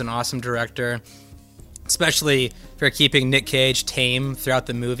Jonze is an awesome director, especially for keeping Nick Cage tame throughout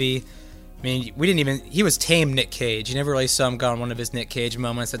the movie. I mean, he was tame Nick Cage. You never really saw him go on one of his Nick Cage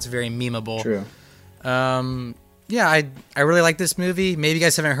moments. That's very memeable. True. Yeah, I really like this movie. Maybe you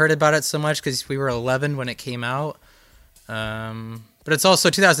guys haven't heard about it so much because we were 11 when it came out. But it's also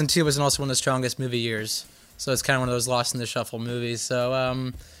 2002 was also one of the strongest movie years. So it's kind of one of those lost in the shuffle movies.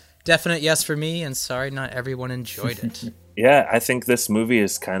 So definite yes for me, and sorry not everyone enjoyed it. Yeah, I think this movie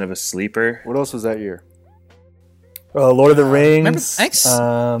is kind of a sleeper. What else was that year? Lord of the Rings. Remember, thanks.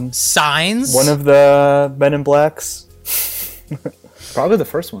 Signs. One of the Men in Blacks. Probably the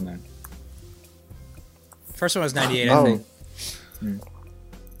first one then. First one was 98, I think.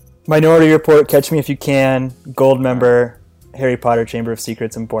 Minority Report, Catch Me If You Can, Goldmember, Harry Potter, Chamber of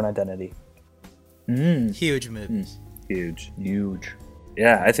Secrets, and Born Identity. Huge movies. Huge. Huge.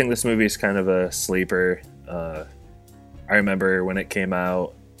 Yeah, I think this movie is kind of a sleeper. I remember when it came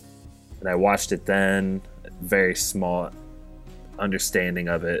out, and I watched it then, very small understanding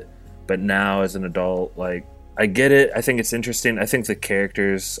of it. But now as an adult, like, I get it. I think it's interesting. I think the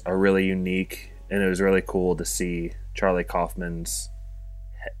characters are really unique, and it was really cool to see Charlie Kaufman's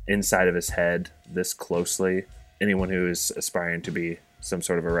inside of his head this closely. Anyone who is aspiring to be some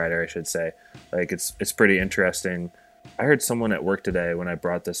sort of a writer, I should say, like, it's pretty interesting. I heard someone at work today when I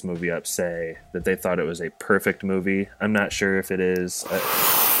brought this movie up say that they thought it was a perfect movie. I'm not sure if it is.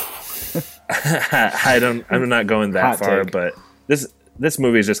 I'm not going that Hot far, take. but this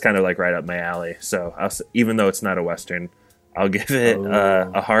movie is just kind of like right up my alley. So even though it's not a Western, I'll give it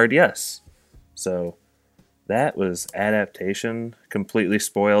a hard yes. So that was adaptation, completely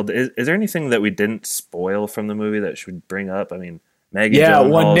spoiled. Is there anything that we didn't spoil from the movie that should bring up? I mean, Maggie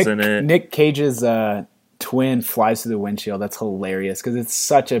Gyllenhaal's in it. Nick Cage's twin flies through the windshield. That's hilarious because it's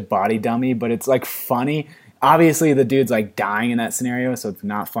such a body dummy, but it's like funny. Obviously, the dude's like dying in that scenario, so it's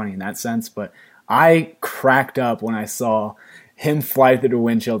not funny in that sense. But I cracked up when I saw him fly through the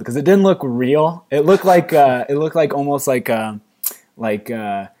windshield because it didn't look real. It looked like almost like I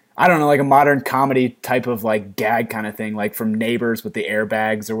don't know, like a modern comedy type of like gag kind of thing, like from Neighbors with the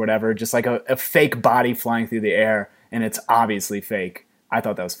airbags or whatever. Just like a fake body flying through the air, and it's obviously fake. I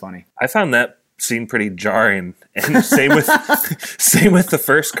thought that was funny. I found that scene pretty jarring, and same with the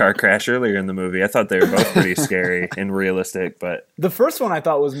first car crash earlier in the movie. I thought they were both pretty scary and realistic, but The first one I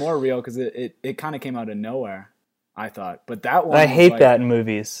thought was more real because it kind of came out of nowhere, I thought. But that one, I was hate like, that in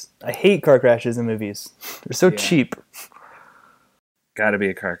movies. I hate car crashes in movies. They're so cheap. gotta be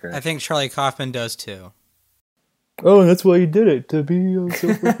a car crash. I think Charlie Kaufman does too. Oh, that's why you did it, to be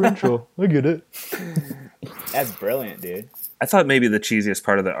self-referential. I get it. That's brilliant, dude. I thought maybe the cheesiest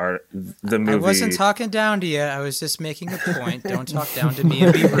part of the movie. I wasn't talking down to you. I was just making a point. Don't talk down to me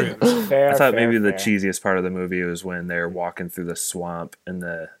and be rude. Fair, I thought fair, maybe the fair. cheesiest part of the movie was when they're walking through the swamp and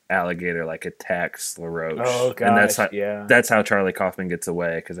the alligator like attacks LaRoche. Oh, and that's gosh, how, yeah. that's how Charlie Kaufman gets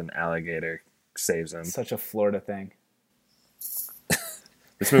away, because an alligator saves him. Such a Florida thing.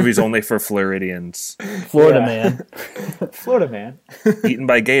 This movie's only for Floridians. Florida Yeah. man. Florida man. Eaten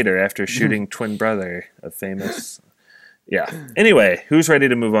by gator after shooting twin brother of famous. Yeah. Anyway, who's ready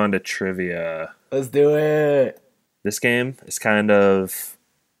to move on to trivia? Let's do it. This game is kind of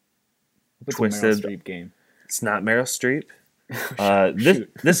What's Twisted. a Meryl Streep game? It's not Meryl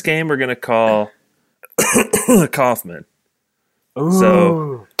Streep. This game we're gonna call Kaufman.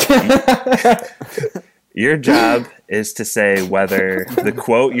 So your job is to say whether the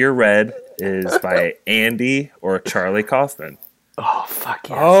quote you read is by Andy or Charlie Kaufman. Oh, fuck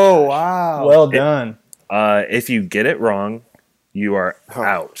yeah. Oh, wow. Well done. If you get it wrong, you are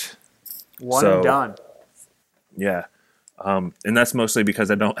out. One so- and done. Yeah. And that's mostly because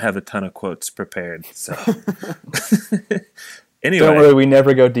I don't have a ton of quotes prepared. So anyway, Don't worry, we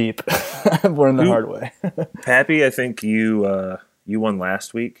never go deep. I've learned the hard way. Pappy, I think you won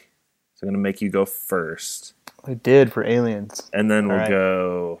last week. So I'm going to make you go first. I did for Aliens. And then we'll All right.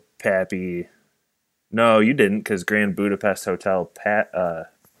 go Pappy. No, you didn't, because Grand Budapest Hotel,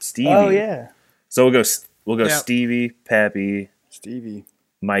 Stevie. Oh, yeah. So we'll go Yeah. Stevie, Pappy, Stevie.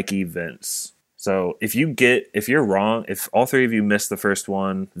 Mikey, Vince. So if you're wrong, if all three of you miss the first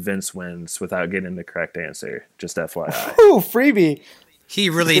one, Vince wins without getting the correct answer. Just FYI. Ooh, freebie. He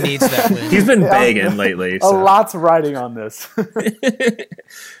really needs that win. He's been begging lately. A So. lot's riding on this.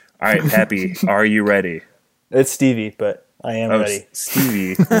 All right, Pappy, are you ready? It's Stevie, but I am ready.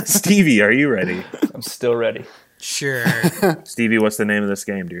 Stevie, are you ready? I'm still ready. Sure. Stevie, what's the name of this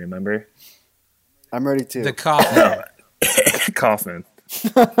game? Do you remember? I'm ready too. The Kaufman. Kaufman.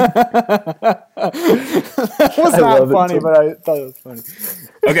 That was love not it funny, too. but I thought it was funny.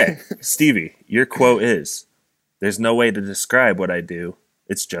 Okay, Stevie, your quote is, "There's no way to describe what I do.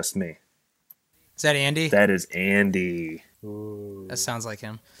 It's just me." Is that Andy? That is Andy. That sounds like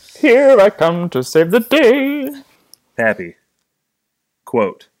him. Here I come to save the day. Pappy,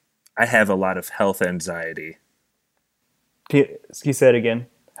 quote, "I have a lot of health anxiety." Can you say it again?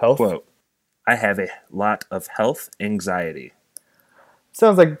 Health? Quote, "I have a lot of health anxiety."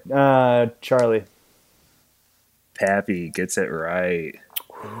 Sounds like Charlie. Pappy gets it right.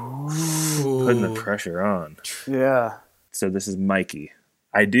 Putting the pressure on. Yeah. So this is Mikey.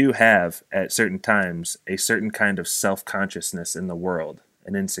 I do have, at certain times, a certain kind of self-consciousness in the world,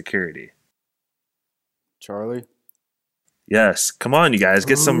 an insecurity. Charlie? Yes. Come on, you guys.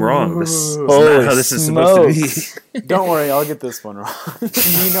 Get some wrong. This is Holy not how this is supposed to be. Don't worry, I'll get this one wrong.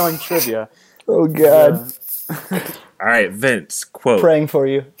 Me knowing trivia. Oh, God. All right, Vince, quote. Praying for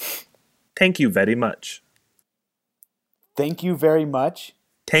you. Thank you very much. Thank you very much.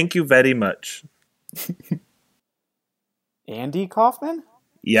 Thank you very much. Andy Kaufman?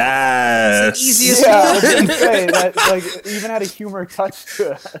 Yes. Easiest Yeah, I was one. gonna say that, like, even had a humor touch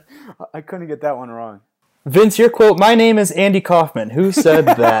to it. I couldn't get that one wrong. Vince, your quote, my name is Andy Kaufman. Who said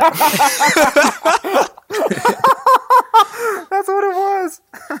that? That's what it was.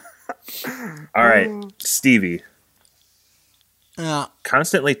 All right, Stevie. Uh,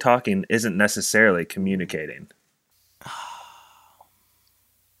 Constantly talking isn't necessarily communicating.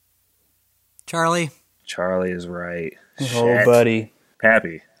 Charlie. Charlie is right. Oh, Shit. buddy.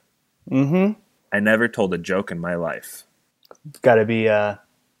 Pappy. Mm-hmm. I never told a joke in my life. It's got to be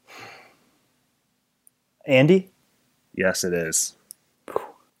Andy. Yes, it is.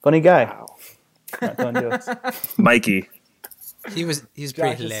 Funny guy. Not telling jokes. Mikey. He's Josh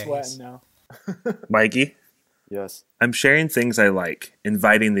pretty is hilarious. sweating now. Mikey. Yes. I'm sharing things I like,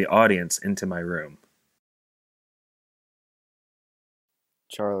 inviting the audience into my room.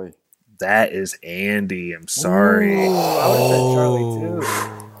 Charlie. That is Andy. I'm sorry. I would have said Charlie too.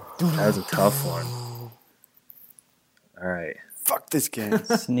 That was a tough one. All right. Fuck this game.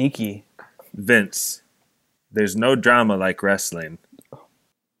 Sneaky. Vince. There's no drama like wrestling.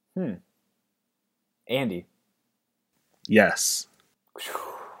 Andy. Yes.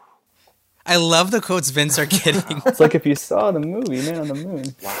 I love the quotes Vince are getting. It's like if you saw the movie Man on the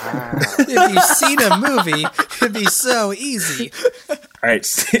Moon. If you've seen a movie, it'd be so easy. All right.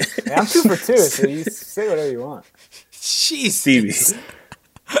 Hey, I'm 2 for 2, so you say whatever you want. Jeez. Stevie.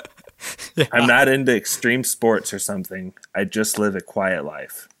 I'm not into extreme sports or something. I just live a quiet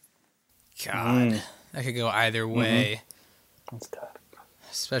life. God. That could go either way. That's tough.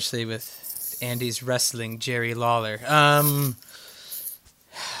 Especially with Andy's wrestling Jerry Lawler.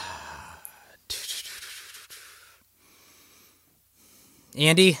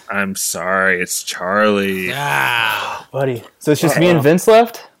 Andy? I'm sorry. It's Charlie. Ah. Buddy. So it's just me and Vince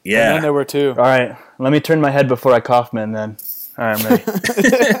left? And Yeah. then there were 2. All right. Let me turn my head before I Kaufman then. All right, I'm ready.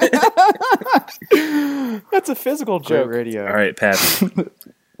 That's a physical Great joke. radio. All right, Pappy.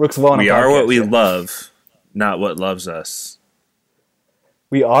 Works well on a We are podcast, what we yeah. love, not what loves us.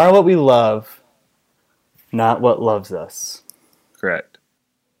 We are what we love, not what loves us. Correct.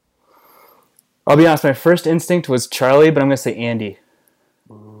 I'll be honest, my first instinct was Charlie, but I'm going to say Andy.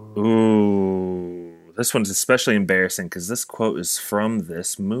 Ooh. This one's especially embarrassing because this quote is from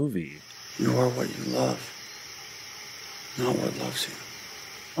this movie. You are what you love, not what loves you.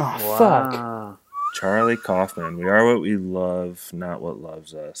 Oh, fuck. Charlie Kaufman. We are what we love, not what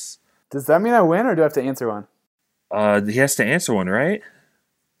loves us. Does that mean I win, or do I have to answer one? He has to answer one, right?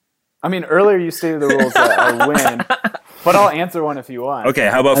 I mean, earlier you stated the rules that I win, but I'll answer one if you want. Okay,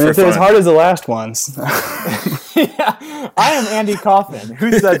 how about I mean, for if they're as fun? hard as the last ones. Yeah, I am Andy Kaufman.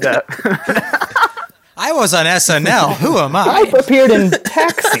 Who said that? I was on SNL. Who am I I? appeared in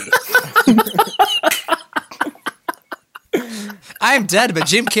Taxi. I'm dead, but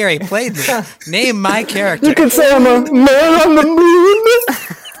Jim Carrey played me. Name my character. You could say I'm a man on the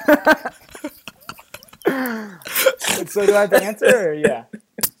moon. So do I have to answer, or yeah?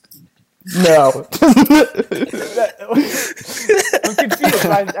 No. I'm confused.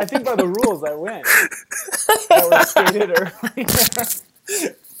 I think by the rules I win. That were stated earlier.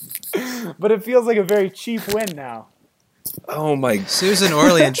 But it feels like a very cheap win now. Oh my. Susan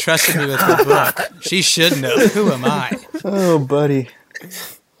Orley entrusted me with the book. She should know. Who am I? Oh, buddy.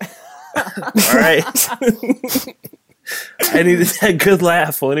 All right. I needed that good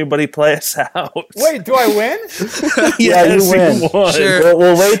laugh. Will anybody play us out? Wait, do I win? Yeah, you win. won. Sure.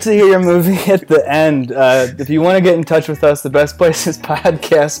 We'll wait to hear your movie at the end. If you want to get in touch with us, the best place is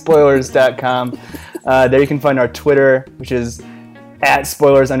podcastspoilers.com. There you can find our Twitter, which is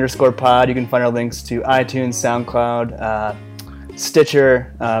 @spoilers_pod. You can find our links to iTunes, SoundCloud,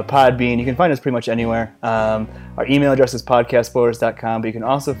 Stitcher, Podbean. You can find us pretty much anywhere. Our email address is podcastspoilers.com, but you can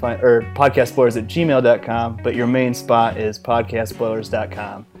also find, or podcastspoilers@gmail.com, but your main spot is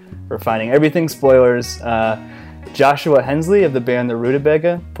podcastspoilers.com for finding everything spoilers. Joshua Hensley of the band The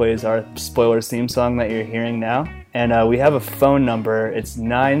Rutabaga plays our spoilers theme song that you're hearing now. And we have a phone number. It's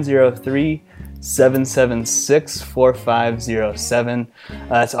 903-776-4507.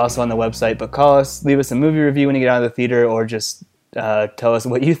 It's also on the website, but call us, leave us a movie review when you get out of the theater, or just tell us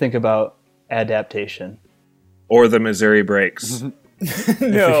what you think about adaptation. or the Missouri Breaks.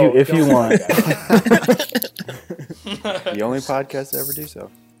 No, if you want. The only podcast to ever do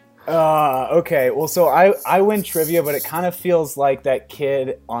so. Okay, well, so I win trivia, but it kind of feels like that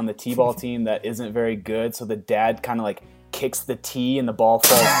kid on the t-ball team that isn't very good, so the dad kind of like kicks the tee and the ball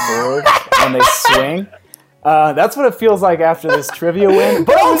falls forward when they swing. That's what it feels like after this trivia win.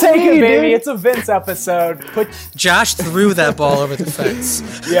 But I'll take it, baby. Dude. It's a Vince episode. Josh threw that ball over the fence.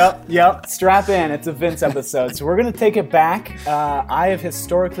 Yep. Strap in. It's a Vince episode. So we're going to take it back. I have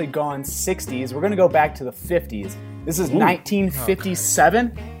historically gone 60s. We're going to go back to the 50s. This is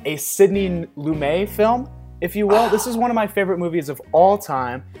 1957, a Sidney Lumet film, if you will. This is one of my favorite movies of all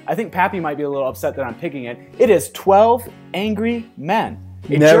time. I think Pappy might be a little upset that I'm picking it. It is 12 Angry Men.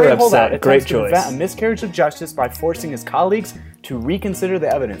 A Never jury upset. holdout Great attempts to prevent choice. a miscarriage of justice by forcing his colleagues to reconsider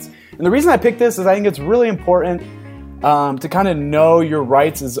the evidence. And the reason I picked this is I think it's really important to kind of know your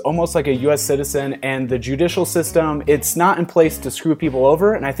rights as almost like a U.S. citizen, and the judicial system, it's not in place to screw people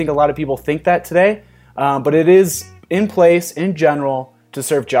over, and I think a lot of people think that today, but it is in place in general to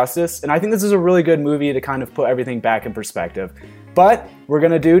serve justice, and I think this is a really good movie to kind of put everything back in perspective. But we're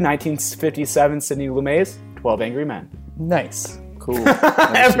going to do 1957 Sidney Lumet's 12 Angry Men. Nice. Cool.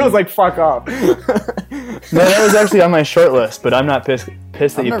 Everyone's like, fuck off. No, that was actually on my short list, but I'm not pissed that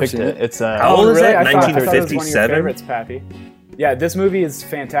I've you never picked seen it. it. It's How old is Really? it? I thought it was one of your 1957? favorites, Pappy. Yeah, this movie is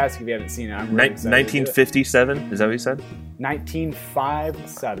fantastic if you haven't seen it. I'm really excited to do it. 1957? Is that what you said?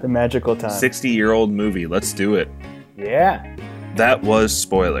 1957. the magical time. 60-year-old movie. Let's do it. Yeah. That was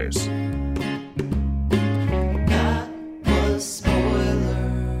spoilers. That was spoiler.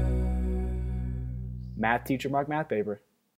 Math teacher, Mark Math paper.